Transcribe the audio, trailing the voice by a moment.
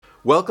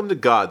Welcome to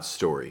God's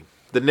Story,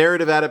 the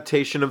narrative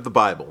adaptation of the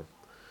Bible.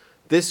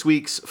 This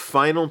week's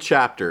final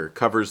chapter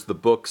covers the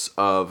books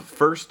of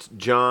 1st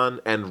John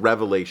and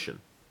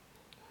Revelation.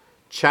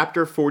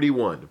 Chapter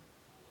 41,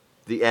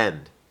 The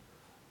End.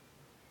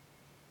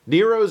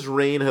 Nero's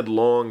reign had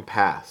long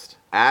passed,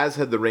 as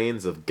had the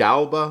reigns of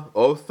Galba,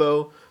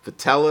 Otho,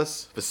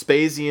 Vitellius,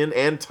 Vespasian,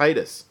 and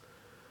Titus.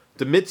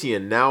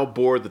 Domitian now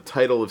bore the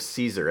title of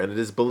Caesar, and it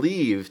is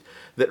believed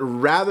that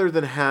rather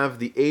than have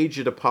the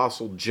aged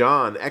apostle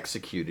John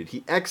executed,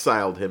 he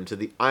exiled him to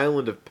the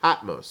island of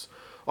Patmos,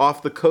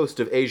 off the coast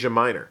of Asia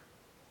Minor.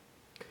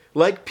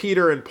 Like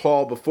Peter and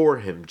Paul before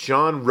him,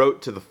 John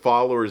wrote to the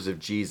followers of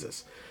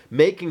Jesus,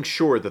 making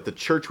sure that the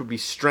church would be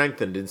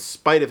strengthened in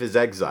spite of his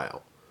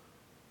exile.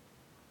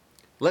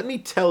 "Let me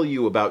tell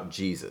you about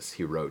Jesus,"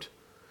 he wrote,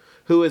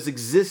 "who has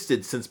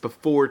existed since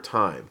before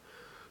time,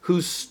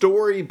 whose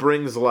story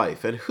brings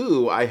life, and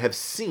who I have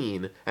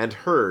seen and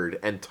heard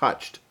and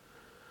touched.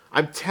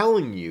 I'm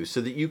telling you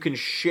so that you can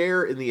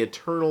share in the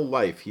eternal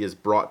life he has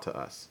brought to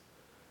us.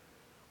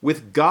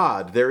 With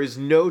God there is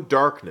no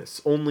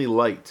darkness, only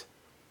light.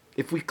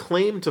 If we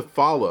claim to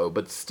follow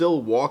but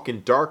still walk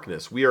in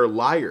darkness, we are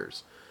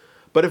liars.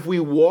 But if we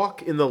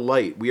walk in the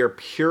light, we are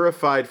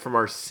purified from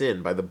our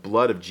sin by the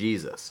blood of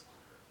Jesus.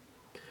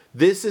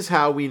 This is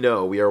how we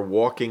know we are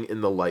walking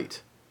in the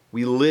light.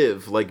 We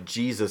live like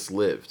Jesus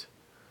lived.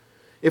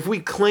 If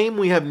we claim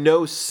we have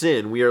no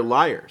sin, we are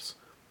liars.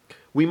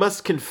 We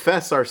must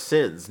confess our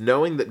sins,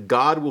 knowing that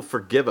God will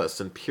forgive us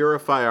and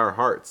purify our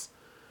hearts.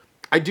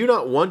 I do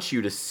not want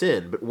you to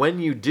sin, but when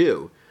you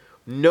do,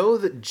 know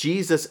that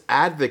Jesus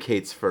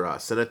advocates for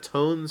us and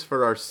atones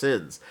for our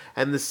sins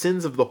and the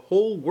sins of the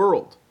whole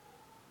world.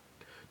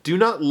 Do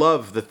not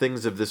love the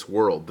things of this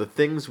world, the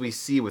things we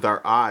see with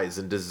our eyes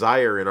and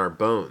desire in our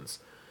bones.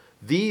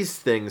 These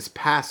things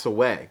pass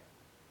away.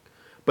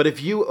 But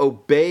if you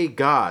obey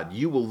God,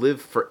 you will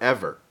live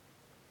forever.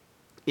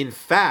 In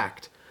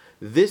fact,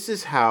 this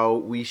is how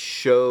we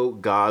show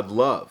God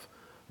love,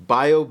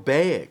 by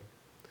obeying.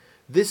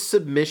 This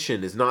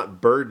submission is not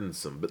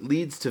burdensome, but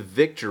leads to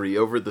victory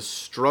over the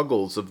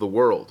struggles of the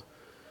world.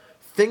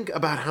 Think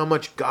about how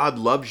much God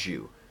loves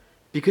you.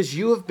 Because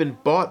you have been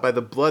bought by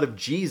the blood of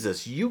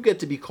Jesus, you get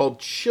to be called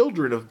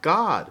children of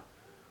God.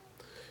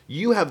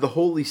 You have the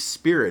Holy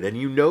Spirit, and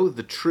you know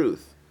the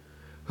truth.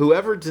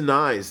 Whoever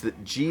denies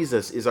that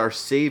Jesus is our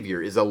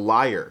Savior is a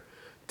liar,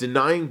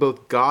 denying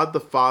both God the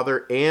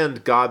Father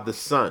and God the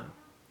Son.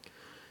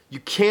 You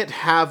can't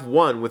have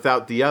one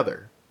without the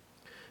other.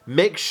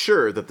 Make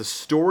sure that the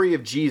story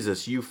of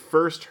Jesus you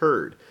first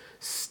heard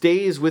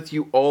stays with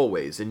you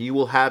always, and you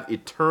will have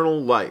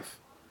eternal life.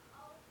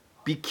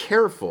 Be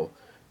careful,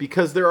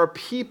 because there are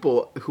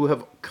people who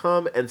have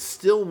come and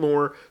still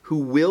more who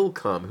will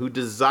come, who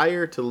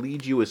desire to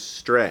lead you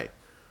astray.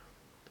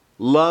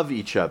 Love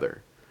each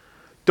other.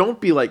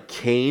 Don't be like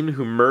Cain,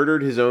 who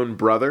murdered his own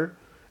brother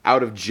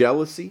out of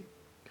jealousy.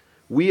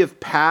 We have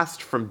passed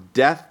from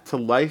death to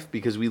life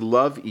because we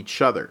love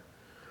each other.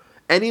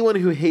 Anyone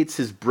who hates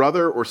his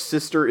brother or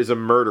sister is a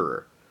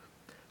murderer.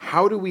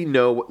 How do we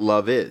know what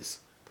love is?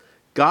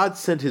 God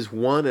sent his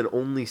one and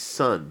only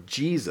Son,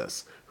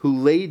 Jesus, who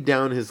laid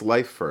down his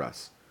life for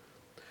us.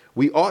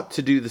 We ought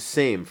to do the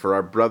same for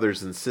our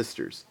brothers and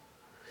sisters.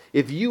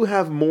 If you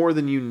have more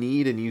than you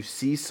need and you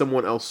see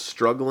someone else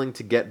struggling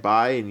to get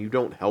by and you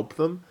don't help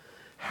them,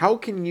 how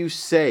can you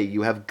say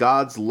you have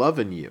God's love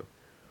in you?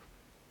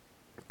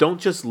 Don't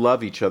just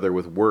love each other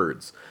with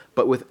words,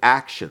 but with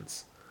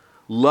actions.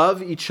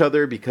 Love each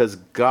other because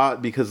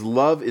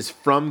love is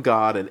from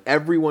God, and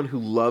everyone who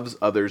loves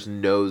others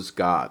knows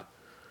God.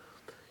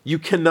 You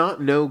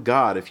cannot know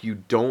God if you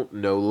don't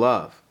know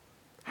love.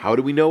 How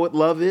do we know what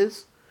love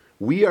is?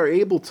 We are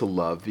able to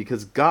love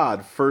because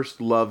God first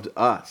loved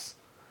us.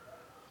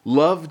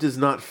 Love does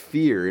not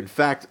fear. In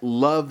fact,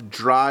 love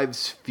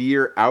drives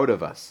fear out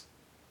of us.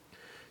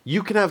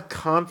 You can have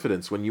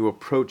confidence when you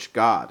approach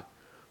God.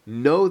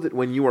 Know that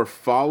when you are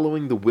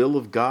following the will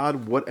of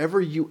God, whatever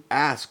you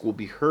ask will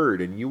be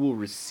heard and you will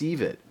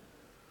receive it.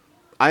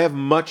 I have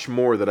much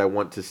more that I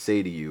want to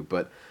say to you,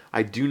 but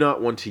I do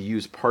not want to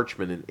use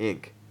parchment and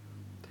ink.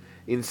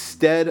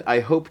 Instead,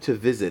 I hope to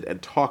visit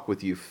and talk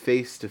with you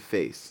face to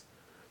face.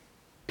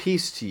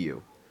 Peace to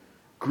you.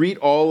 Greet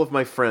all of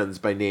my friends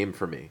by name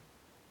for me.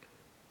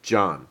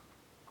 John.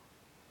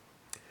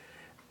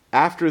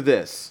 After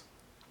this,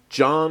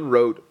 John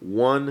wrote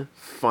one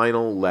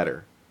final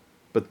letter,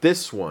 but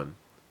this one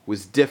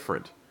was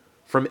different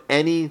from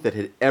any that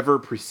had ever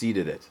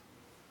preceded it.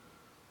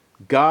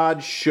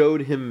 God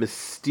showed him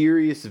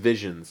mysterious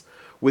visions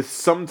with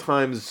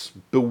sometimes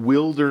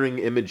bewildering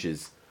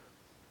images.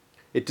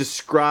 It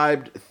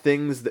described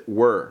things that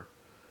were,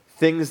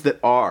 things that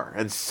are,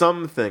 and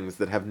some things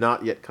that have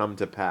not yet come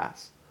to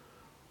pass.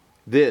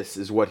 This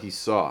is what he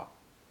saw.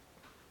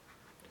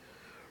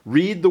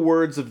 Read the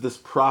words of this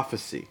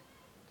prophecy,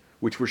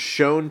 which were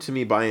shown to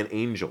me by an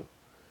angel.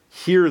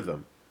 Hear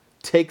them,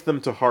 take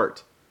them to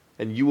heart,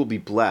 and you will be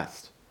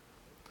blessed.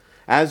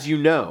 As you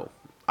know,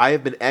 I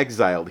have been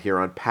exiled here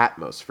on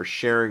Patmos for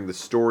sharing the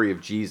story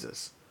of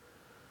Jesus.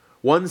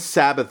 One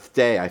Sabbath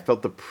day I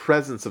felt the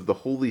presence of the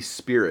Holy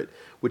Spirit,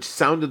 which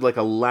sounded like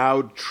a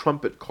loud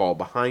trumpet call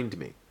behind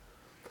me.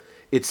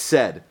 It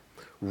said,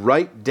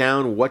 "Write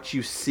down what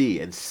you see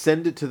and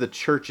send it to the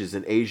churches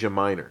in Asia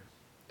Minor."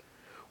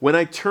 When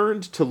I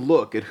turned to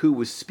look at who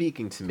was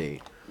speaking to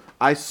me,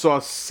 I saw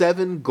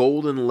 7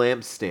 golden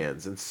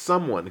lampstands and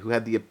someone who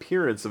had the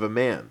appearance of a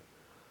man.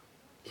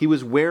 He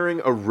was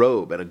wearing a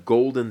robe and a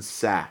golden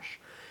sash.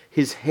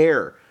 His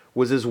hair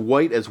was as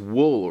white as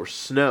wool or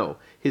snow.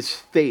 His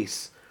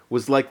face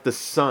was like the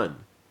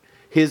sun.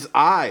 His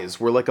eyes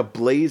were like a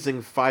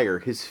blazing fire.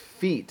 His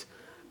feet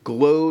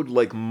glowed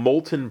like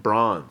molten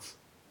bronze.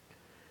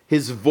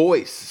 His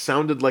voice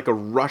sounded like a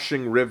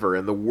rushing river,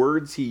 and the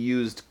words he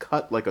used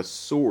cut like a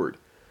sword.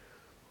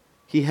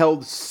 He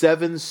held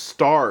 7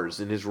 stars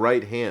in his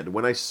right hand.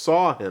 When I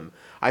saw him,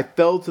 I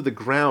fell to the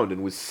ground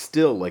and was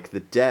still like the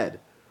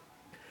dead.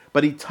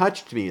 But he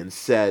touched me and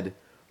said,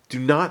 "Do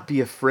not be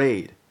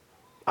afraid.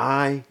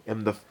 I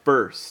am the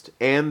first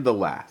and the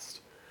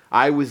last.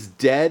 I was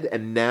dead,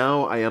 and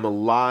now I am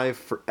alive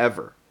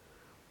forever.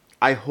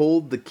 I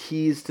hold the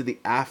keys to the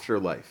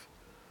afterlife.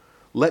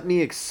 Let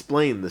me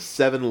explain the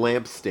 7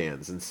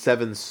 lampstands and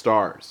 7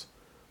 stars.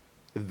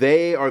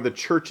 They are the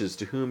churches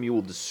to whom you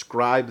will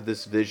describe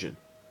this vision.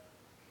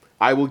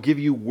 I will give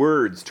you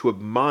words to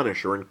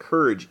admonish or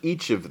encourage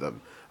each of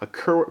them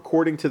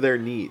according to their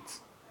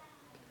needs."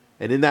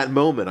 And in that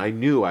moment, I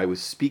knew I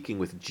was speaking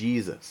with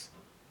Jesus.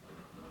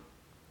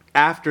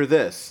 After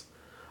this,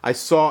 I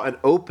saw an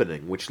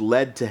opening which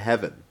led to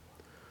heaven.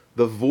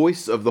 The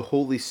voice of the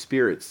Holy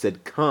Spirit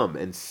said, "Come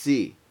and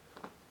see."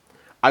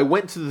 I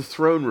went to the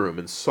throne room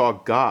and saw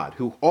God,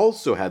 who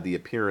also had the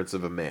appearance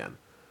of a man,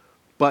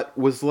 but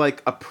was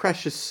like a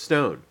precious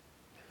stone.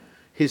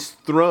 His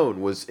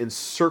throne was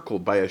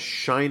encircled by a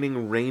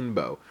shining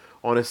rainbow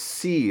on a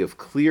sea of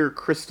clear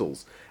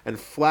crystals, and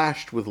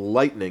flashed with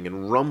lightning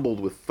and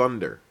rumbled with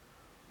thunder.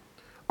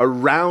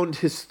 Around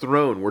his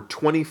throne were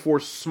 24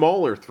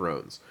 smaller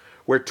thrones,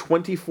 where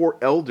 24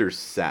 elders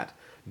sat,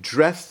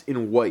 dressed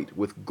in white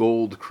with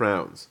gold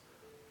crowns.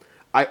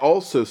 I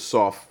also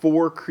saw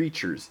 4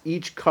 creatures,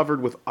 each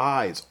covered with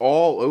eyes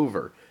all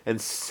over, and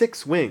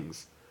 6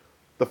 wings.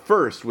 The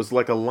first was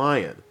like a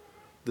lion,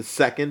 the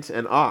second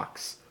an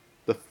ox,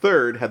 the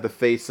third had the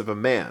face of a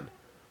man,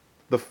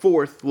 the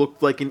fourth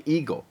looked like an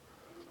eagle.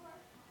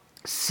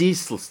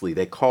 Ceaselessly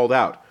they called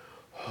out,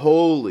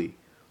 "Holy,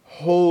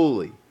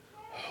 holy,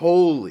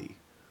 holy,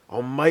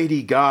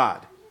 Almighty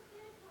God,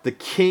 the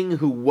King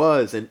who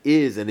was and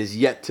is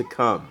yet to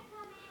come."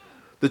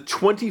 The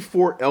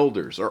 24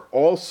 elders are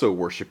also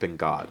worshiping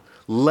God,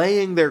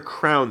 laying their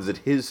crowns at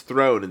his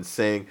throne and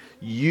saying,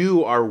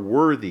 "You are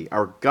worthy,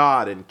 our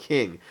God and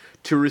King,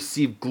 to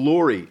receive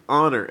glory,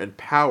 honor, and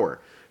power,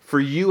 for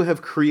you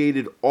have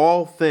created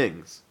all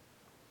things."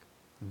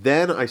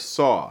 Then I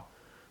saw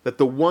that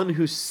the one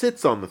who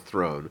sits on the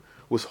throne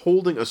was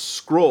holding a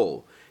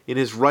scroll in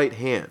his right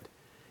hand.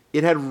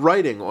 It had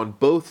writing on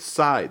both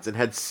sides and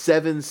had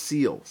 7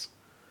 seals.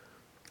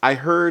 I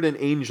heard an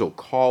angel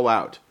call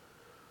out,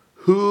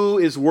 "Who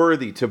is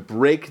worthy to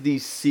break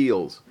these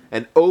seals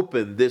and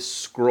open this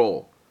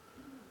scroll?"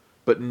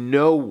 But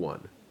no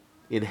one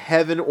in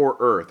heaven or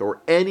earth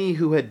or any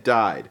who had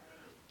died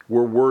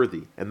were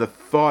worthy, and the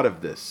thought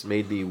of this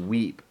made me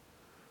weep.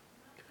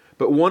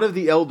 But one of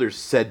the elders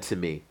said to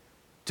me,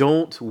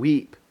 "Don't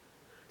weep.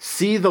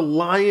 See, the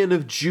Lion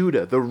of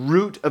Judah, the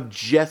Root of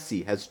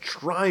Jesse, has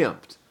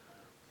triumphed."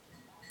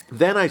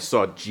 Then I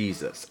saw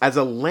Jesus as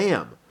a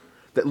lamb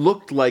that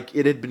looked like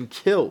it had been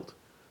killed.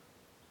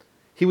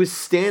 He was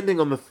standing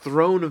on the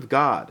throne of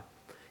God.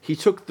 He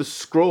took the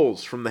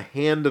scrolls from the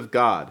hand of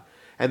God,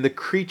 and the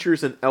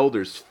creatures and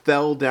elders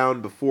fell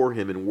down before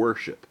him in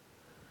worship.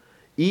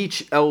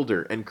 Each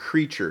elder and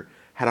creature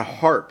had a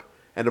harp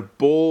and a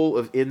bowl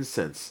of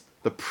incense,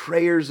 the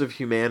prayers of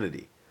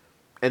humanity,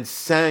 and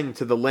sang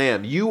to the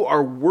Lamb, "You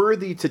are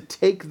worthy to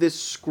take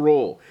this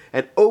scroll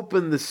and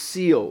open the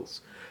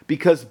seals,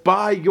 because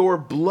by your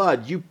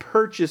blood you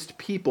purchased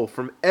people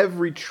from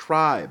every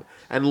tribe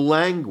and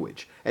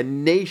language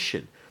and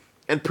nation,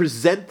 and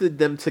presented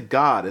them to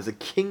God as a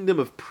kingdom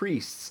of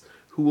priests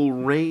who will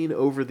reign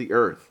over the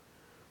earth."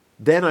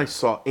 Then I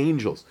saw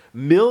angels,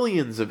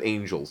 millions of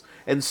angels,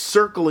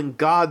 encircling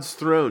God's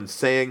throne,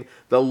 saying,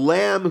 "The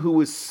Lamb who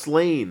was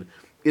slain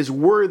is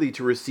worthy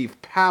to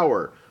receive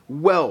power,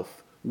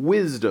 wealth,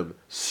 wisdom,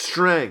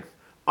 strength,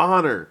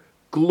 honor,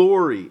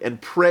 glory,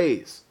 and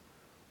praise."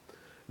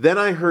 Then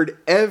I heard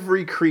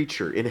every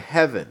creature in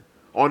heaven,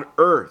 on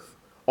earth,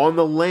 on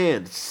the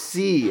land,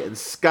 sea, and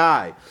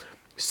sky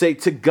say,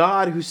 "To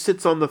God who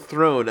sits on the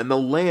throne and the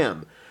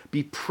Lamb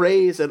be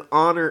praise and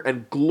honor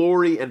and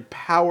glory and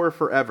power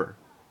forever."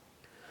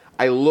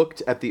 I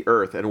looked at the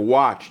earth and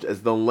watched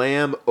as the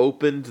Lamb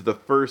opened the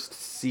first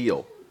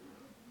seal.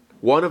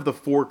 One of the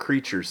 4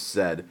 creatures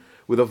said,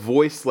 with a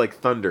voice like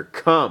thunder,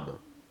 "Come."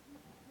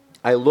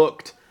 I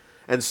looked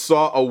and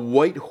saw a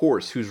white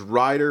horse whose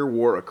rider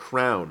wore a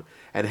crown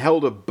and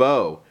held a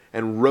bow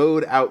and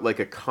rode out like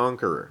a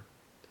conqueror.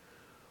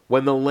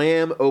 When the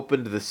Lamb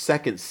opened the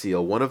second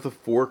seal, one of the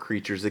four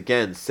creatures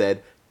again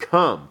said,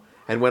 "Come."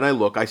 And when I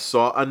looked, I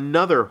saw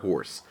another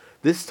horse,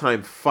 this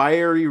time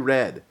fiery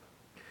red.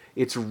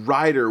 Its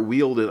rider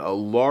wielded a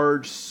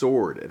large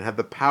sword and had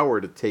the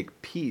power to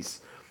take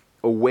peace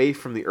away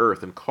from the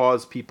earth and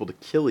cause people to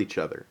kill each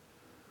other.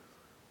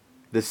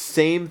 The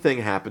same thing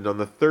happened on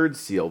the third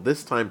seal,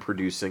 this time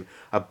producing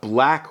a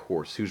black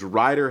horse whose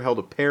rider held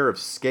a pair of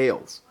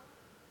scales.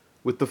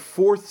 With the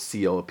fourth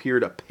seal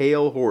appeared a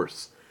pale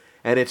horse,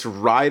 and its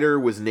rider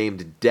was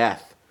named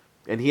Death,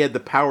 and he had the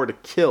power to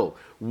kill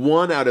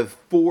 1 out of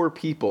 4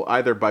 people,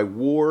 either by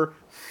war,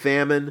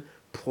 famine,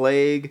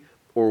 plague,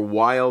 or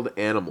wild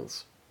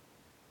animals.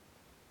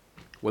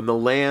 When the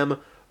Lamb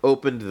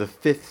opened the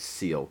fifth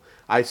seal,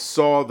 I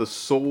saw the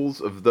souls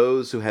of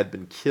those who had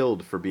been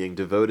killed for being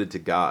devoted to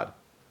God.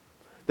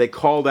 They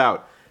called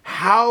out,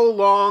 "How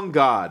long,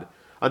 God,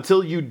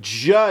 until you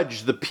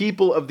judge the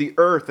people of the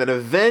earth and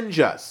avenge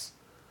us?"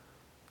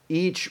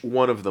 Each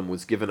one of them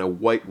was given a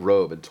white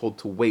robe and told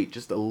to wait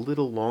just a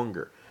little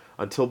longer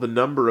until the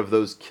number of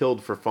those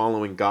killed for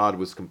following God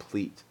was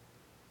complete.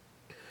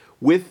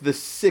 With the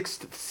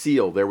sixth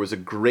seal there was a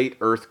great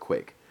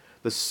earthquake.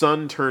 The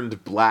sun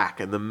turned black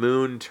and the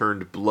moon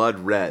turned blood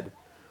red.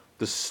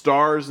 The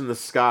stars in the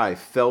sky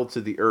fell to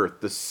the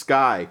earth. The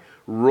sky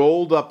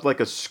rolled up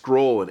like a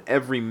scroll, and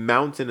every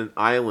mountain and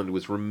island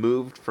was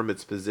removed from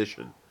its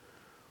position.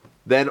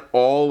 Then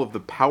all of the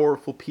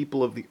powerful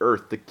people of the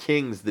earth, the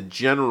kings, the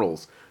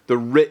generals, the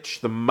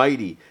rich, the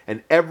mighty,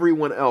 and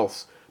everyone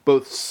else,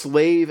 both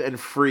slave and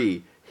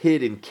free,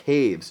 hid in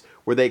caves,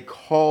 where they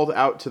called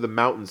out to the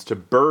mountains to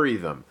bury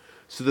them,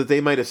 so that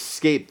they might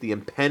escape the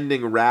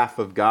impending wrath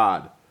of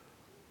God.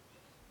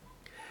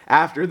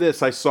 After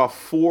this I saw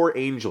 4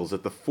 angels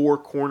at the 4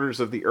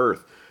 corners of the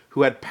earth,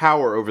 who had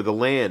power over the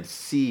land,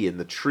 sea, and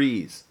the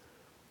trees.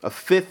 A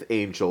 5th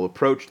angel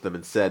approached them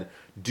and said,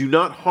 "Do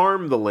not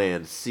harm the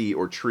land, sea,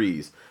 or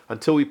trees,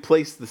 until we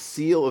place the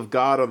seal of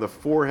God on the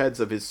foreheads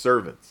of his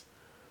servants."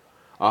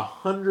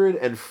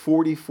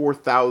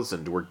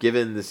 144,000 were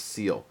given this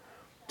seal,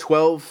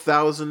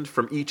 12,000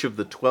 from each of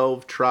the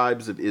 12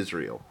 tribes of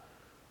Israel.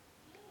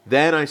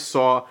 Then I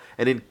saw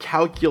an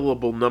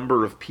incalculable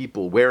number of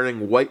people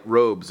wearing white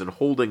robes and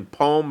holding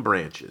palm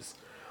branches.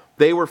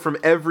 They were from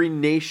every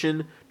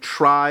nation,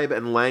 tribe,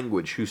 and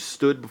language who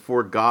stood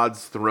before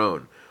God's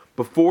throne,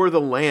 before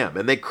the Lamb,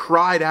 and they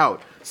cried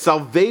out,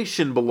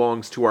 "Salvation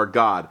belongs to our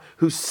God,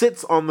 who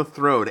sits on the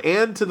throne,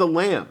 and to the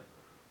Lamb."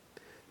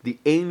 The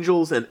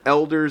angels and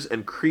elders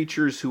and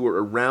creatures who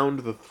were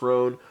around the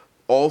throne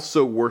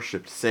also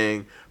worshipped,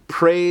 saying,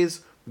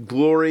 "Praise,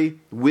 glory,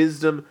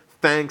 wisdom,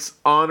 thanks,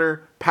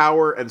 honor,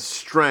 power, and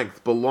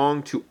strength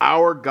belong to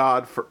our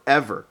God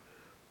forever."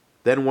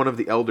 Then one of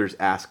the elders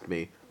asked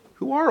me,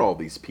 "Who are all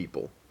these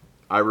people?"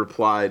 I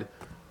replied,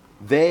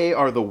 "They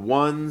are the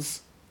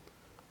ones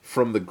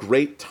from the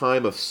great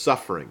time of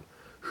suffering,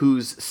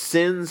 whose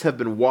sins have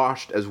been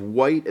washed as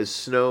white as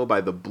snow by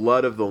the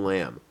blood of the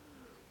Lamb.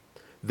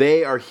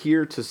 They are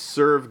here to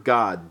serve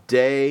God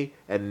day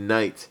and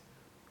night.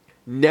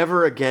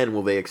 Never again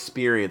will they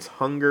experience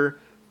hunger,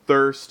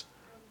 thirst,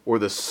 or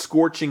the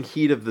scorching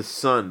heat of the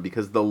sun,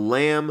 because the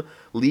Lamb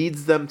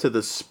leads them to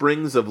the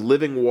springs of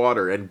living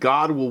water, and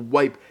God will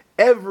wipe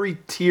every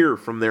tear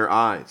from their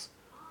eyes."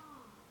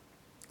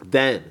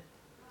 Then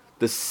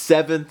the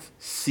 7th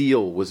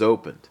seal was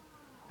opened,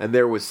 and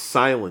there was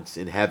silence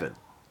in heaven.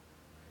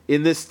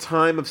 In this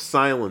time of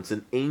silence,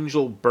 an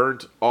angel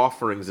burnt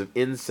offerings of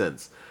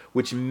incense,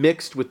 which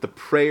mixed with the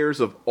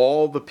prayers of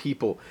all the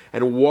people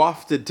and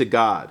wafted to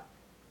God.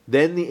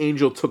 Then the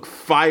angel took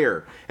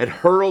fire and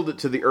hurled it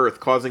to the earth,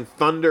 causing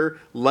thunder,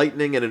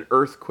 lightning, and an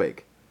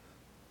earthquake.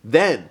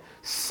 Then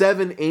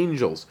 7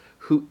 angels,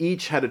 who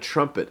each had a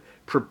trumpet,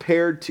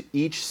 prepared to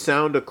each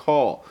sound a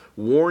call,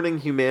 warning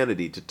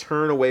humanity to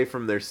turn away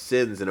from their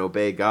sins and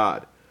obey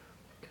God.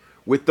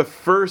 With the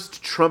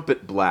first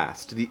trumpet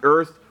blast, the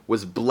earth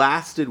was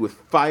blasted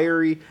with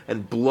fiery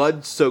and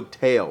blood-soaked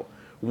hail.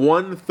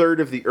 1/3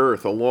 of the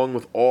earth, along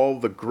with all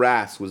the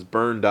grass, was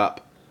burned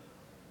up.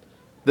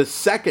 The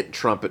second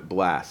trumpet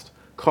blast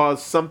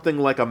caused something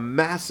like a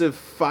massive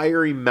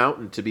fiery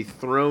mountain to be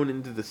thrown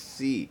into the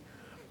sea.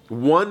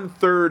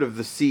 1/3 of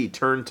the sea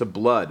turned to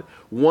blood,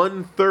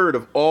 1/3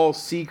 of all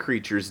sea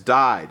creatures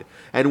died,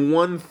 and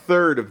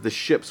 1/3 of the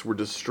ships were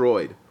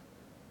destroyed.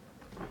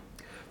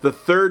 The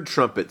third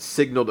trumpet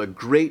signaled a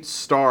great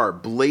star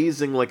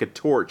blazing like a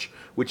torch,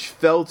 which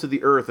fell to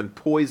the earth and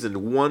poisoned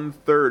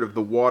 1/3 of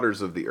the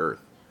waters of the earth.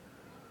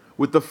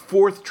 With the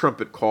fourth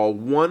trumpet call,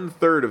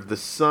 1/3 of the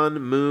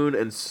sun, moon,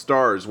 and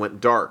stars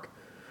went dark.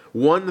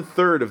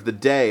 1/3 of the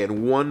day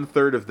and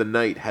 1/3 of the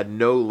night had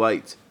no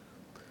light.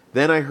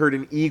 Then I heard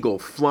an eagle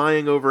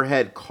flying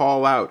overhead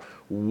call out,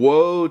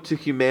 "Woe to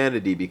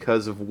humanity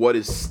because of what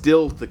is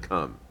still to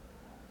come."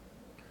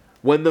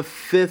 When the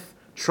 5th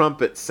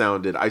trumpet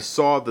sounded, I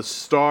saw the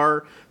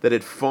star that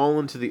had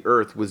fallen to the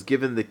earth was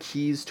given the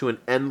keys to an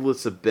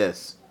endless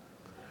abyss.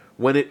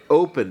 When it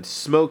opened,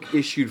 smoke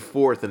issued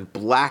forth and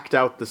blacked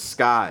out the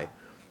sky.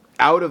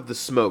 Out of the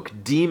smoke,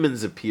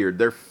 demons appeared.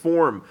 Their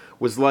form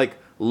was like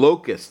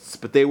locusts,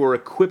 but they were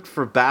equipped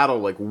for battle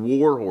like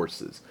war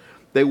horses.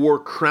 They wore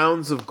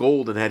crowns of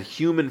gold and had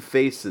human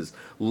faces,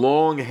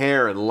 long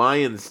hair, and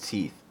lions'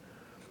 teeth.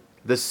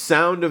 The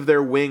sound of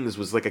their wings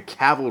was like a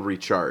cavalry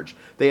charge.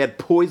 They had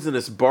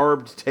poisonous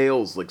barbed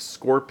tails like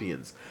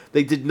scorpions.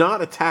 They did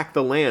not attack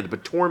the land,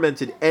 but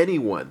tormented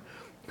anyone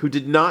who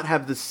did not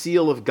have the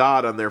seal of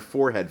God on their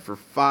forehead for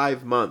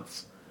 5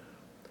 months.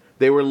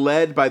 They were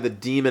led by the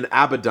demon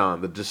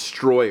Abaddon, the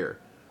destroyer.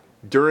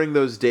 During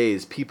those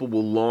days, people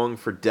will long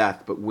for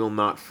death, but will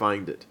not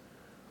find it.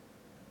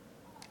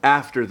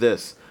 After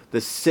this,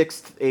 the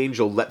sixth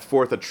angel let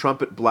forth a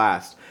trumpet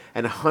blast,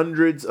 and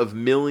hundreds of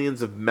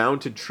millions of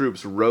mounted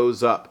troops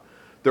rose up.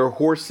 Their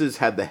horses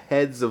had the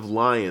heads of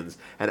lions,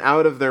 and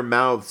out of their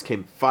mouths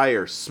came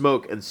fire,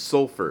 smoke, and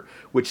sulfur,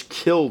 which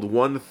killed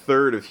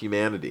 1/3 of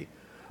humanity.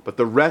 But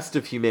the rest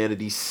of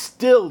humanity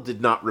still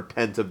did not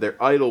repent of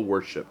their idol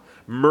worship,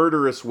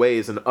 murderous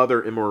ways, and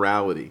other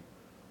immorality.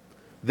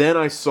 Then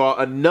I saw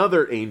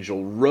another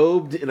angel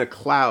robed in a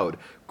cloud,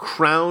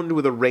 crowned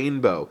with a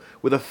rainbow,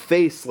 with a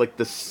face like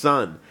the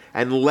sun,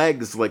 and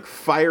legs like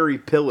fiery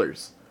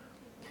pillars.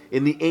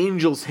 In the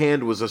angel's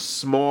hand was a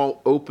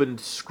small opened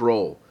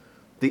scroll.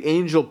 The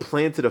angel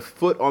planted a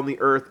foot on the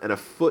earth and a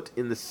foot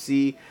in the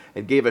sea,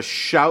 and gave a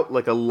shout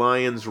like a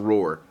lion's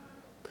roar.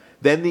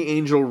 Then the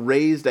angel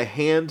raised a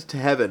hand to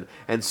heaven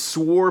and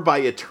swore by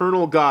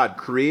eternal God,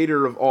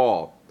 creator of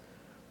all,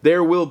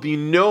 "There will be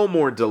no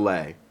more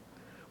delay.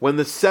 When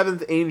the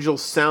seventh angel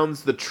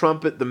sounds the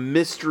trumpet, the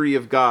mystery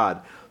of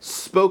God,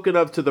 spoken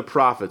of to the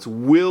prophets,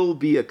 will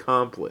be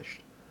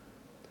accomplished.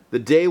 The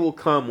day will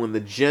come when the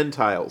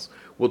Gentiles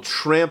will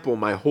trample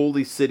my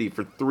holy city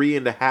for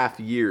 3.5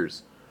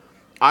 years.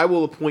 I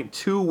will appoint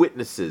 2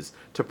 witnesses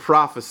to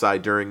prophesy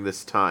during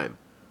this time.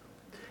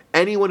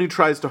 Anyone who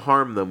tries to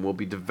harm them will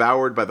be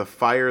devoured by the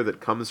fire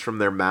that comes from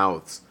their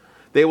mouths.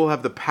 They will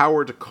have the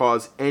power to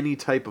cause any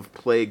type of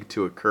plague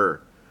to occur.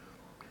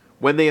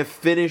 When they have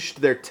finished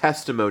their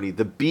testimony,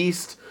 the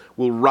beast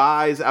will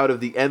rise out of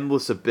the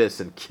endless abyss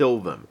and kill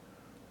them.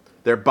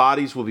 Their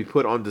bodies will be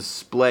put on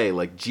display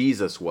like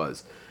Jesus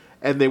was,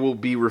 and they will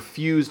be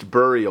refused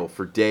burial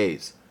for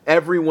days.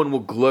 Everyone will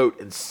gloat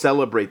and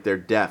celebrate their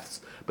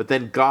deaths, but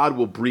then God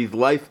will breathe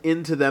life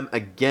into them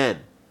again,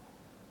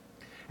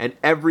 and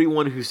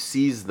everyone who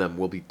sees them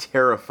will be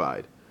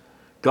terrified.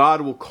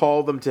 God will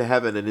call them to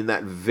heaven, and in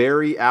that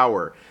very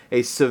hour,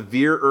 a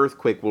severe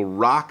earthquake will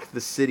rock the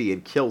city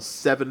and kill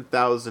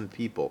 7,000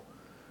 people.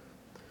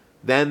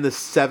 Then the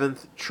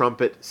 7th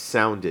trumpet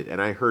sounded,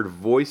 and I heard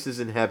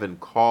voices in heaven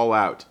call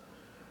out,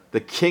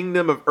 'The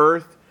kingdom of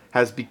earth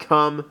has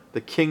become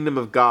the kingdom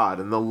of God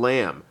and the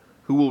Lamb,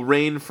 who will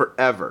reign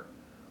forever.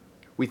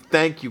 We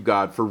thank you,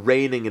 God, for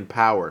reigning in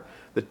power.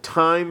 The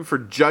time for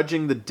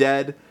judging the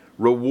dead,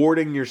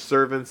 rewarding your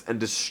servants, and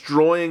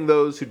destroying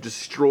those who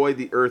destroy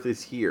the earth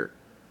is here.'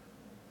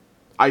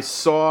 I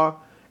saw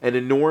an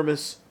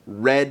enormous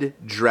red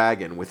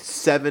dragon with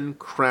 7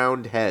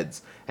 crowned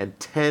heads and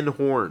 10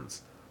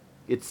 horns.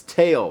 Its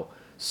tail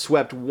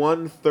swept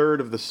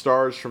 1/3 of the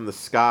stars from the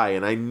sky,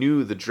 and I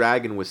knew the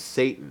dragon was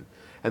Satan,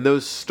 and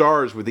those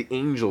stars were the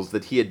angels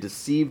that he had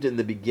deceived in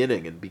the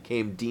beginning and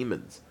became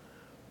demons.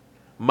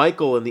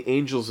 Michael and the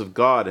angels of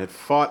God had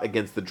fought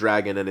against the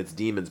dragon and its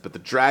demons, but the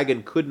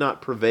dragon could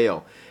not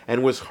prevail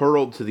and was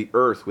hurled to the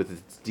earth with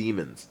its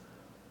demons.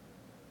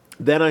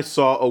 Then I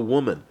saw a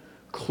woman,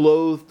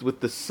 clothed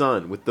with the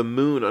sun, with the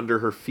moon under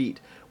her feet,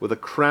 with a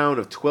crown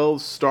of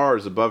 12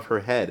 stars above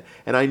her head,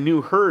 and I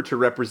knew her to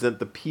represent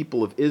the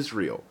people of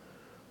Israel.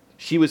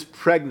 She was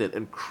pregnant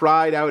and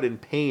cried out in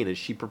pain as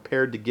she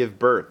prepared to give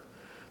birth.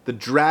 The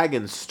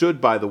dragon stood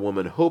by the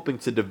woman, hoping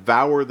to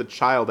devour the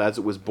child as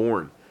it was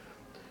born.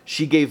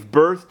 She gave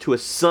birth to a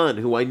son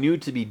who I knew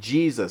to be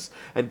Jesus,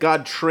 and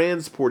God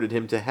transported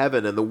him to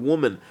heaven, and the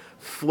woman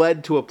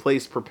fled to a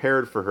place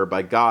prepared for her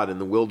by God in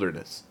the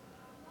wilderness.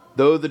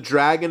 Though the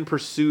dragon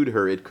pursued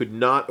her, it could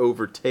not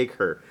overtake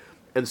her,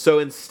 and so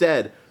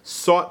instead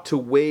sought to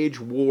wage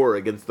war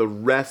against the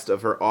rest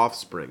of her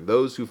offspring,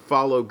 those who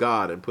follow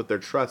God and put their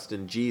trust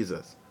in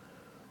Jesus.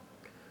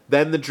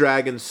 Then the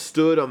dragon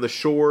stood on the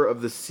shore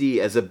of the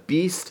sea as a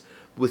beast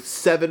with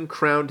 7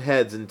 crowned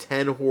heads and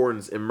 10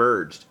 horns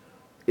emerged.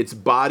 Its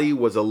body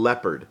was a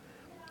leopard.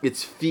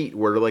 Its feet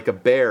were like a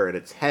bear, and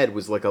its head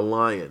was like a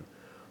lion.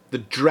 The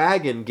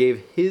dragon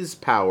gave his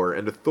power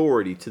and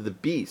authority to the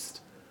beast.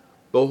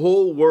 The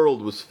whole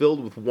world was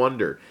filled with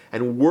wonder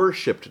and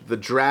worshipped the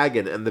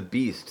dragon and the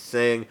beast,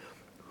 saying,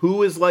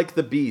 "Who is like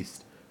the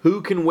beast? Who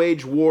can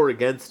wage war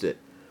against it?"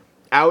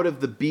 Out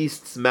of the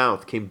beast's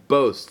mouth came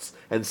boasts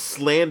and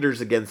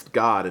slanders against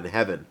God in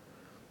heaven.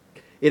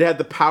 It had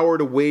the power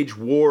to wage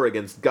war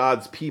against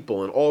God's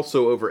people and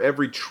also over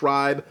every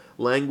tribe,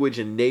 language,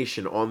 and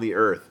nation on the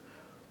earth.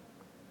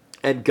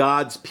 And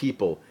God's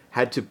people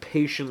had to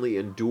patiently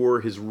endure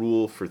his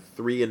rule for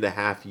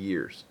 3.5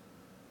 years.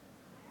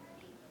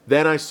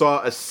 Then I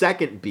saw a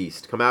second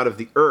beast come out of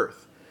the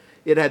earth.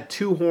 It had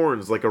 2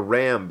 horns like a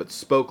ram, but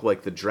spoke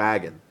like the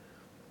dragon.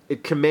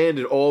 It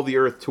commanded all the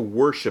earth to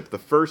worship the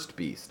first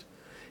beast.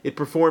 It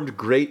performed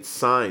great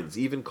signs,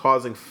 even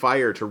causing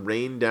fire to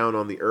rain down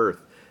on the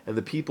earth, and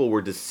the people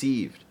were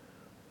deceived.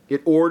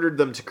 It ordered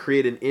them to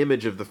create an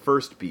image of the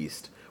first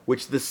beast,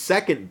 which the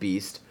second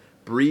beast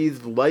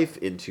breathed life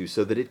into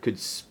so that it could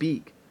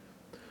speak.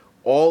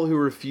 All who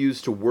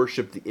refused to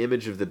worship the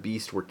image of the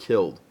beast were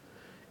killed.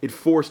 It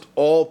forced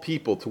all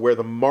people to wear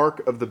the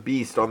mark of the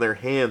beast on their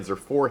hands or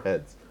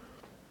foreheads.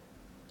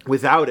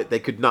 Without it, they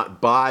could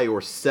not buy or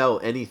sell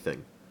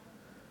anything.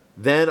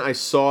 Then I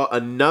saw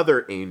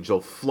another angel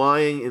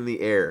flying in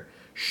the air,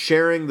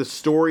 sharing the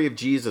story of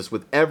Jesus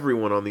with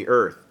everyone on the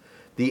earth.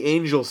 The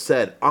angel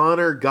said,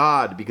 "Honor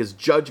God, because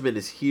judgment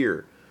is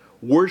here.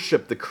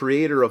 Worship the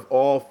Creator of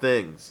all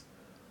things."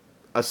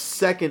 A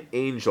second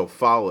angel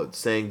followed,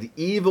 saying, "The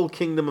evil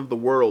kingdom of the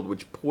world,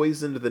 which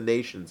poisoned the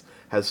nations,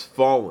 has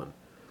fallen."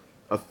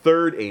 A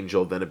third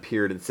angel then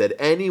appeared and said,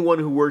 "Anyone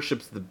who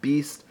worships the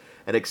beast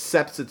and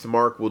accepts its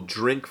mark will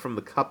drink from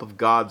the cup of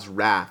God's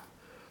wrath.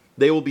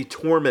 They will be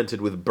tormented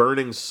with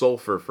burning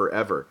sulfur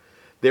forever.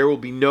 There will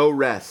be no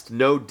rest,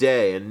 no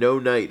day, and no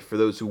night for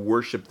those who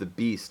worship the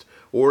beast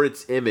or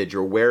its image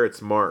or wear its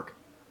mark."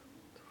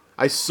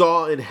 I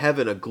saw in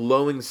heaven a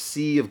glowing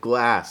sea of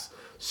glass,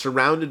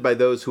 surrounded by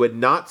those who had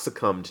not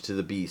succumbed to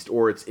the beast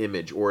or its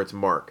image or its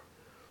mark.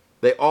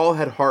 They all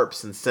had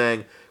harps and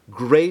sang,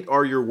 "Great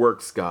are your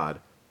works,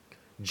 God.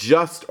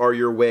 Just are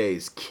your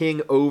ways,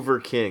 King over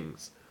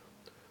kings.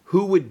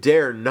 Who would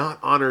dare not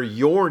honor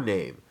your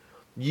name?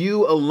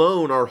 You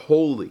alone are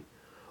holy.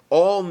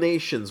 All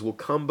nations will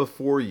come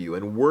before you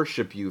and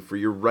worship you for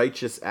your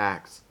righteous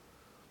acts."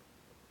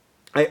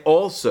 I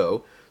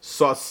also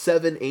saw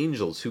 7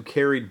 angels who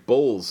carried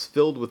bowls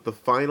filled with the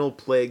final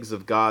plagues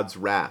of God's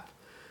wrath.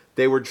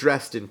 They were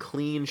dressed in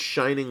clean,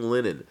 shining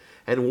linen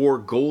and wore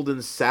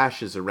golden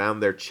sashes around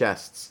their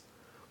chests.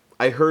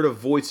 I heard a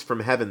voice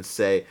from heaven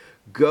say,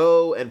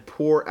 "Go and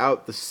pour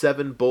out the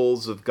 7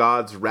 bowls of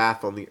God's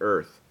wrath on the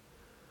earth."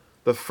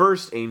 The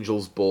first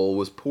angel's bowl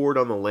was poured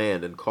on the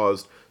land and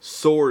caused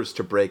sores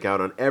to break out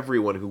on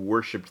everyone who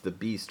worshipped the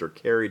beast or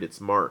carried its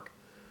mark.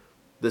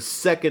 The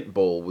second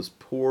bowl was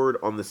poured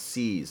on the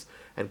seas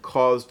and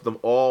caused them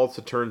all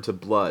to turn to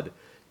blood,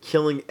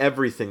 killing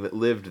everything that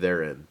lived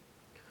therein.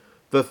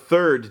 The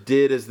third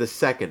did as the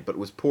second, but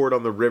was poured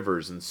on the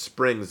rivers and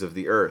springs of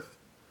the earth.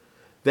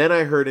 Then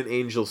I heard an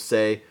angel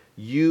say,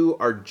 "You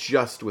are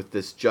just with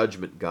this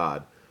judgment,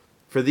 God.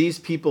 For these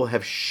people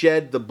have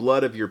shed the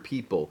blood of your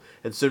people,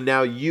 and so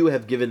now you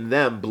have given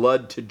them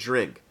blood to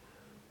drink."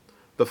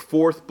 The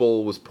fourth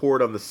bowl was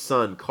poured on the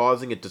sun,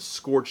 causing it to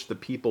scorch the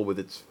people with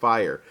its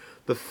fire.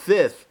 The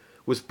fifth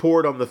was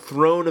poured on the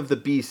throne of the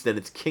beast, and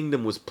its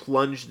kingdom was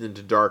plunged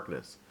into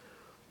darkness.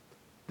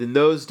 In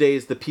those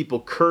days the people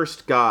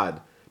cursed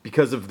God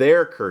because of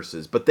their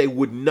curses, but they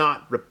would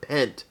not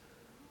repent.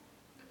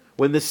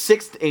 When the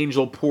sixth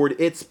angel poured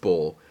its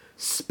bowl,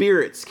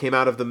 spirits came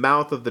out of the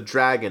mouth of the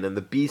dragon and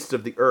the beast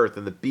of the earth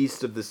and the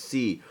beast of the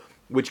sea,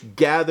 which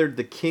gathered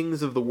the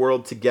kings of the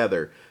world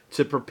together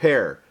to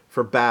prepare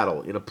for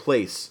battle in a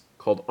place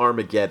called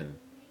Armageddon.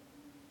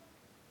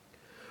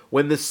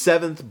 When the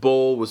 7th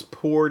bowl was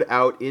poured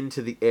out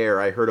into the air,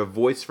 I heard a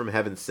voice from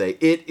heaven say,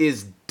 "It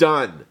is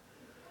done,"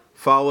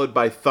 followed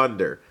by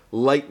thunder,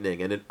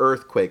 lightning, and an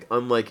earthquake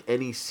unlike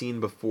any seen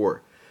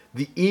before.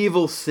 The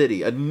evil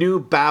city, a new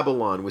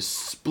Babylon, was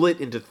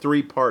split into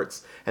 3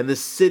 parts, and the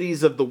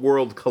cities of the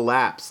world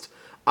collapsed.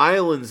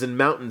 Islands and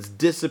mountains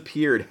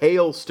disappeared.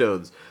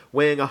 Hailstones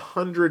weighing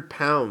 100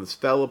 pounds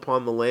fell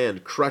upon the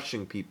land,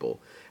 crushing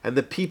people, and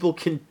the people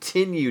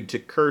continued to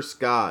curse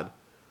God.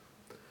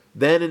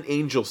 Then an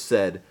angel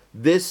said,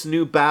 "This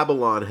new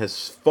Babylon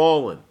has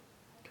fallen.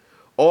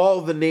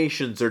 All the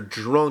nations are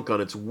drunk on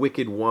its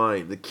wicked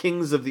wine. The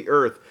kings of the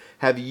earth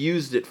have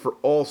used it for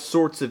all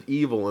sorts of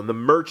evil, and the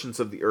merchants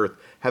of the earth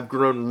have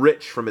grown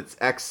rich from its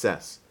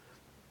excess.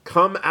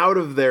 Come out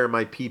of there,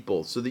 my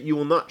people, so that you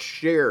will not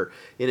share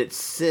in its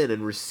sin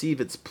and receive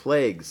its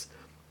plagues.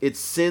 Its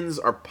sins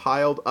are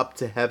piled up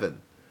to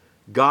heaven.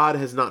 God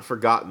has not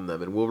forgotten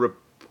them and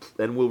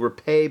will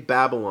repay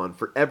Babylon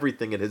for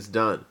everything it has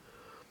done.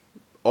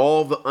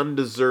 All the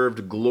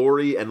undeserved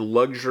glory and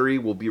luxury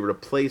will be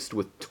replaced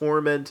with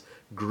torment,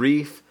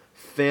 grief,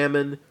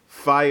 famine,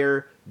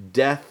 fire,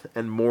 death,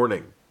 and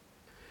mourning.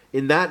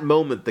 In that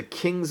moment, the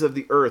kings of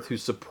the earth who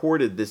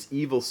supported this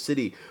evil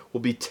city will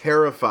be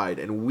terrified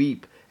and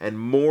weep and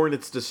mourn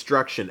its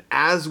destruction,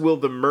 as will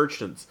the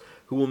merchants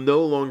who will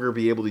no longer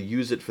be able to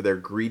use it for their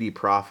greedy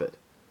profit."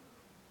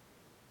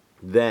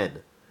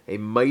 Then a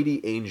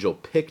mighty angel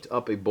picked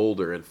up a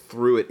boulder and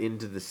threw it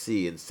into the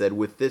sea and said,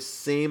 "With this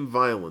same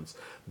violence,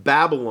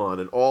 Babylon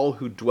and all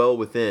who dwell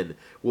within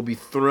will be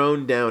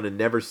thrown down and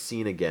never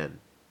seen again."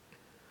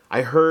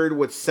 I heard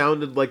what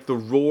sounded like the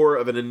roar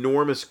of an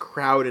enormous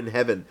crowd in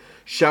heaven,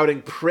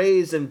 shouting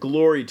praise and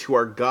glory to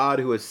our God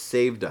who has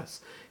saved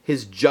us.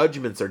 His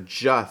judgments are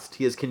just.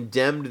 He has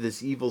condemned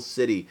this evil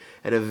city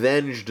and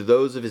avenged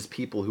those of his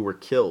people who were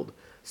killed.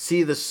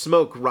 See the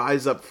smoke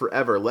rise up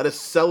forever. Let us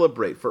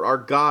celebrate, for our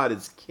God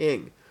is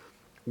king.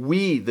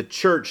 We, the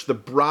church, the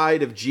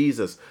bride of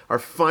Jesus, are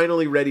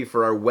finally ready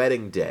for our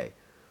wedding day.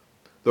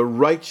 The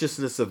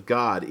righteousness of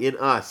God in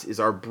us is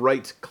our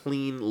bright,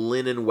 clean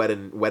linen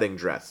wedding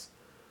dress.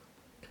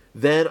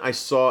 Then I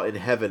saw in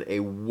heaven a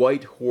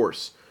white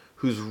horse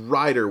whose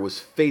rider was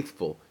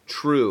faithful,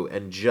 true,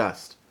 and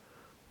just.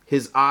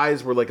 His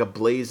eyes were like a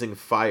blazing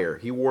fire.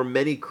 He wore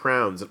many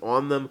crowns, and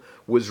on them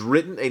was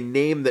written a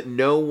name that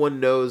no one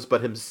knows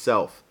but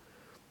himself.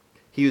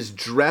 He was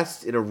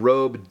dressed in a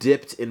robe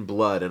dipped in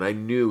blood, and I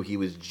knew he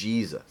was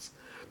Jesus.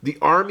 The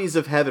armies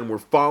of heaven were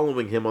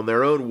following him on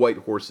their own white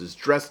horses,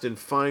 dressed in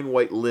fine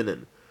white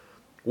linen.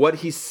 What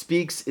he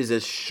speaks is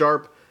as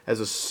sharp as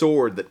a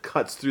sword that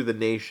cuts through the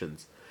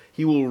nations.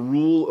 He will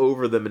rule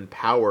over them in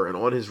power, and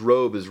on his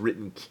robe is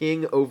written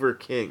King over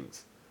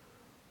Kings.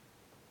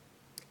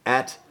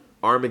 At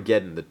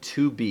Armageddon, the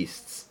two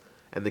beasts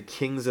and the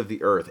kings of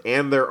the earth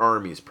and their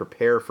armies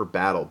prepare for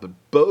battle, but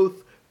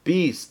both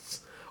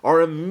beasts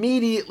are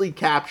immediately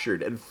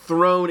captured and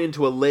thrown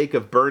into a lake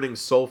of burning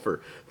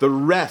sulfur. The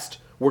rest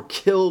were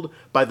killed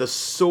by the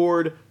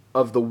sword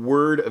of the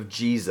word of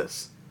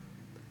Jesus.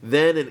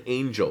 Then an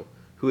angel,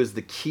 who is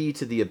the key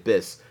to the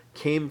abyss,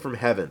 came from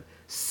heaven,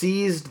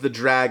 seized the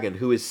dragon,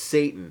 who is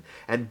Satan,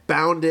 and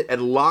bound it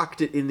and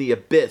locked it in the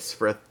abyss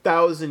for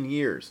 1,000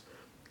 years,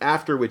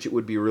 after which it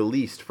would be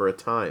released for a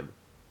time.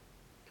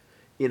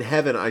 In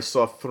heaven I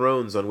saw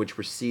thrones on which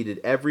were seated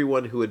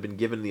everyone who had been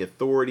given the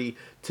authority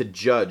to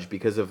judge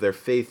because of their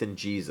faith in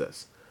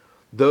Jesus.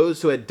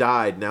 Those who had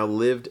died now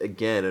lived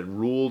again and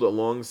ruled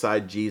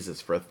alongside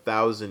Jesus for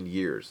 1,000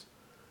 years.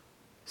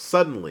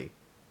 Suddenly,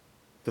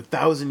 the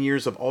 1,000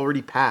 years have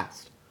already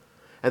passed,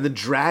 and the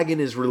dragon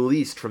is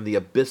released from the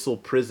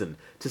abyssal prison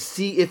to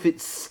see if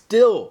it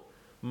still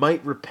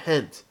might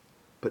repent.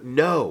 But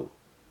no,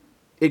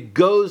 it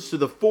goes to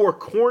the four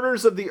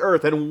corners of the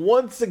earth and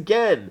once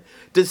again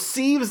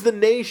deceives the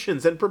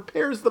nations and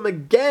prepares them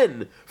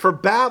again for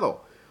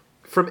battle.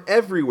 From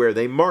everywhere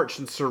they march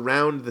and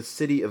surround the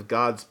city of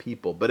God's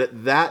people. But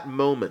at that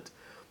moment,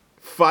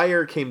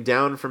 fire came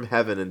down from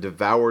heaven and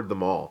devoured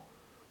them all.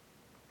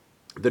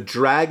 The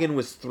dragon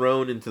was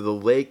thrown into the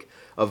lake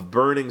of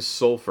burning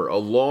sulfur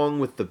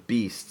along with the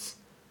beasts,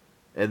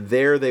 and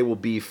there they will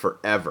be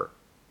forever.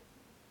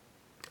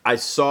 I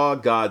saw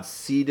God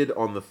seated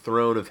on the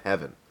throne of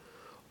heaven.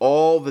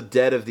 All the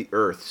dead of the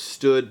earth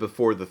stood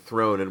before the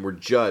throne and were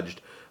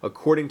judged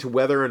according to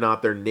whether or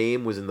not their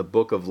name was in the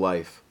book of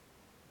life.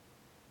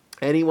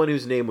 Anyone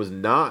whose name was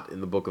not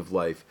in the book of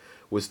life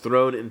was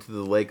thrown into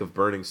the lake of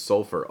burning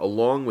sulfur,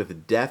 along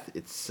with death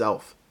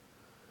itself.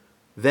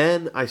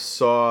 Then I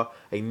saw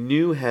a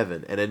new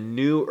heaven and a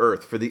new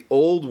earth, for the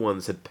old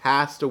ones had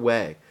passed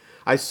away.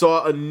 I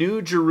saw a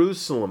new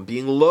Jerusalem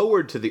being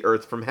lowered to the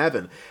earth from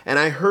heaven, and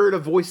I heard a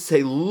voice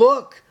say,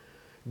 "Look,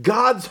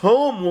 God's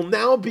home will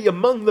now be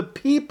among the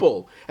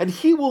people, and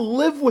he will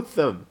live with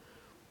them.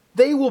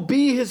 They will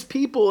be his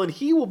people, and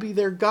he will be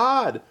their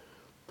God.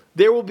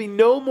 There will be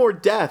no more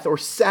death or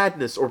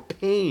sadness or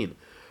pain,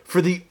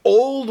 for the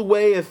old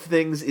way of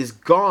things is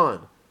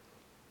gone."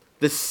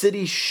 The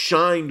city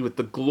shined with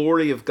the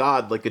glory of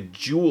God like a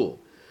jewel.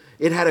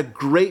 It had a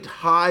great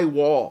high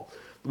wall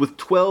with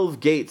 12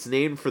 gates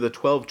named for the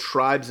 12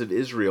 tribes of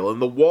Israel,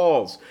 and the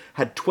walls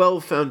had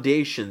 12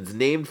 foundations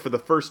named for the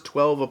first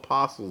 12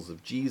 apostles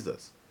of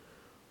Jesus.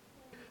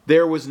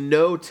 There was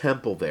no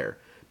temple there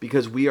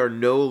because we are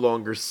no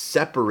longer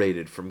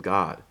separated from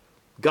God.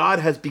 God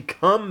has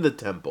become the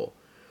temple.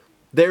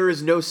 There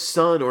is no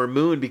sun or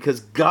moon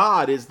because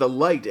God is the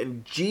light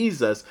and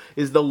Jesus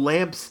is the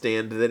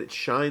lampstand that it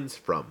shines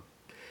from.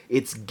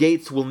 Its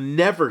gates will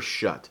never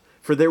shut,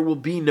 for there will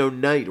be no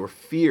night or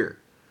fear.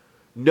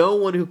 No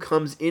one who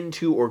comes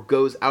into or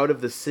goes out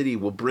of the city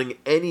will bring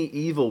any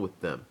evil with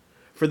them,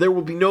 for there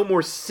will be no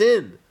more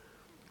sin.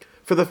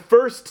 For the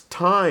first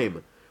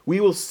time, we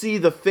will see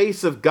the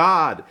face of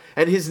God,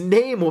 and his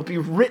name will be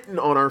written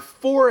on our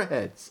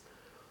foreheads.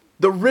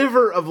 The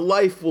river of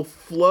life will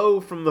flow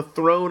from the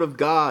throne of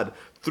God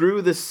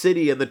through the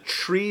city, and the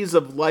trees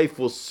of life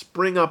will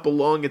spring up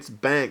along its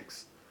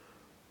banks.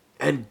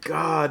 And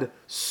God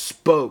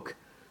spoke,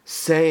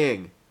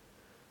 saying,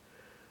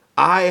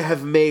 "I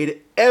have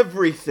made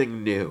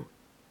everything new.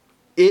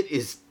 It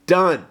is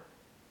done.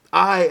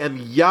 I am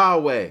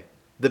Yahweh,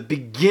 the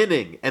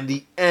beginning and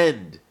the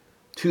end.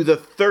 To the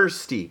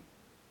thirsty,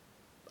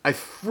 I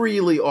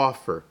freely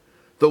offer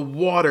the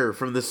water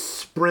from the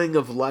spring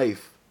of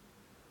life."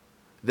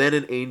 Then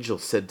an angel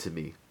said to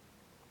me,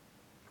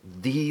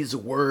 "These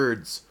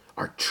words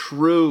are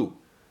true.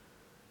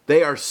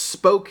 They are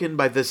spoken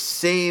by the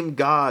same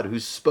God who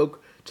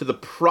spoke to the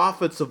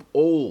prophets of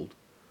old.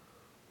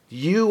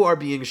 You are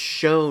being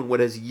shown what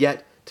has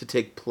yet to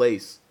take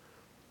place.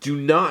 Do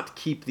not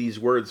keep these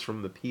words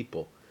from the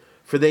people,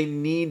 for they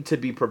need to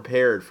be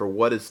prepared for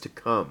what is to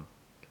come.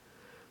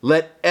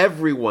 Let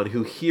everyone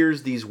who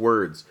hears these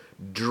words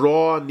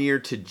draw near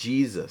to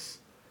Jesus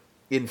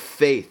in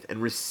faith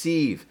and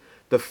receive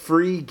the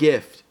free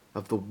gift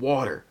of the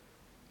water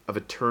of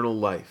eternal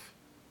life."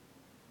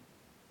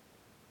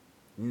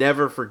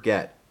 Never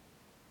forget,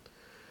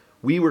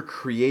 We were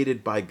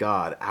created by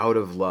God out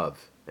of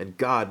love, and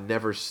God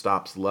never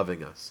stops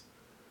loving us.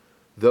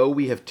 Though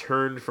we have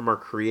turned from our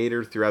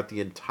Creator throughout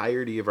the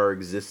entirety of our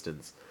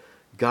existence,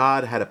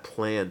 God had a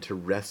plan to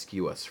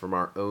rescue us from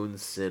our own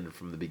sin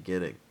from the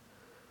beginning.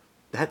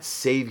 That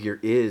Savior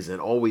is and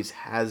always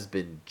has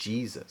been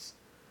Jesus.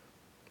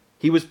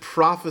 He was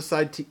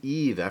prophesied to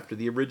Eve after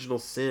the original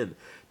sin,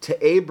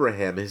 to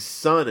Abraham, his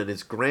son, and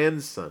his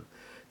grandson,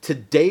 to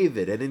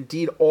David, and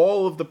indeed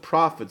all of the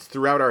prophets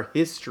throughout our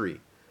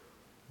history.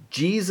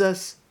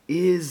 Jesus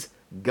is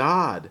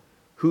God,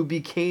 who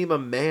became a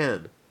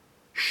man,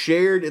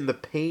 shared in the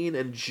pain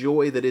and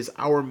joy that is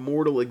our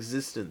mortal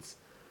existence,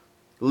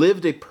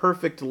 lived a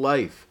perfect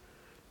life,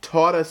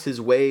 taught us his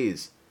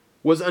ways,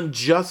 was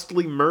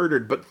unjustly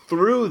murdered, but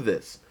through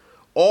this,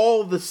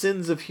 all the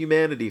sins of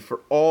humanity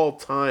for all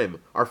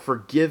time are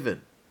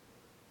forgiven.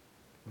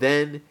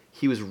 Then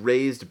he was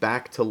raised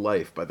back to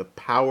life by the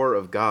power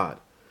of God.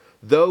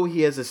 Though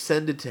he has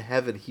ascended to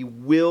heaven, he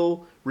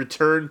will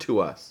return to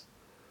us.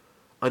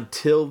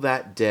 Until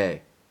that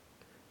day,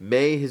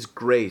 may his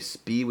grace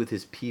be with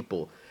his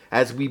people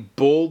as we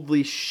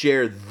boldly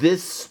share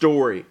this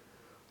story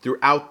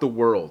throughout the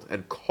world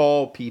and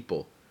call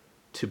people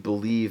to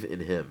believe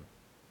in him.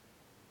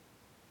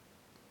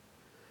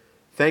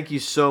 Thank you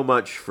so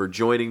much for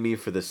joining me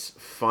for this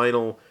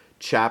final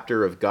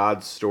chapter of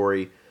God's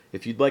story.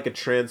 If you'd like a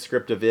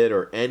transcript of it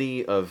or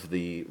any of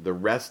the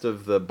rest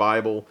of the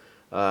Bible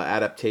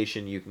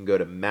adaptation, you can go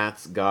to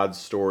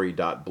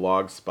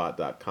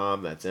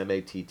mattsgodstory.blogspot.com. That's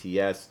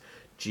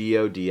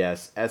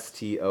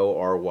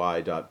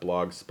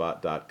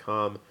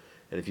mattsgodstory.blogspot.com.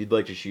 And if you'd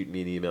like to shoot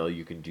me an email,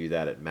 you can do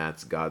that at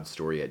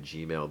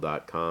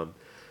mattsgodstory@gmail.com.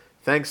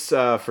 Thanks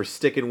for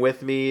sticking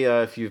with me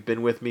if you've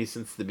been with me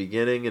since the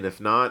beginning. And if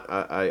not,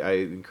 I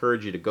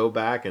encourage you to go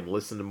back and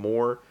listen to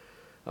more.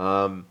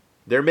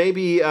 There may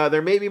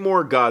be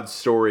more God's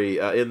story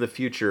in the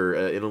future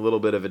in a little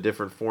bit of a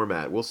different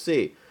format. We'll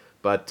see.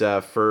 But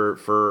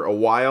for a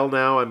while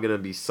now, I'm going to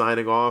be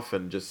signing off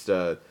and just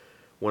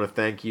want to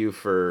thank you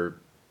for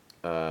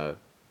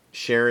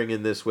sharing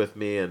in this with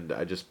me. And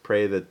I just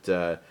pray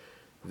that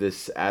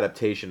this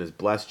adaptation has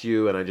blessed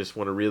you. And I just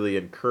want to really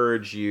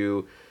encourage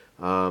you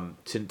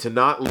to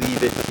not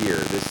leave it here.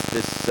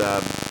 This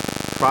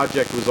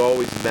project was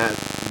always meant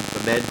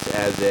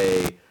as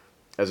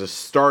a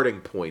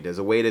starting point, as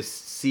a way to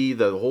see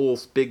the whole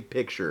big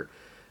picture,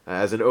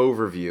 as an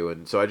overview.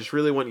 And so I just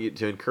really want you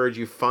to encourage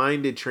you,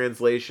 find a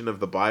translation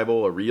of the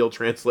Bible, a real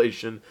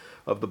translation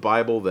of the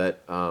Bible that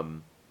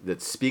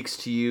speaks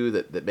to you,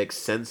 that makes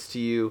sense to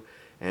you,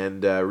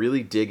 and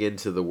really dig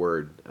into the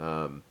Word.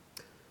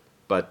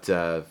 But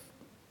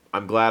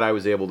I'm glad I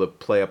was able to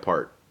play a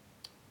part.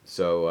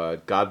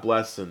 So God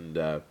bless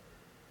and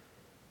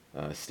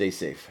stay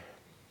safe.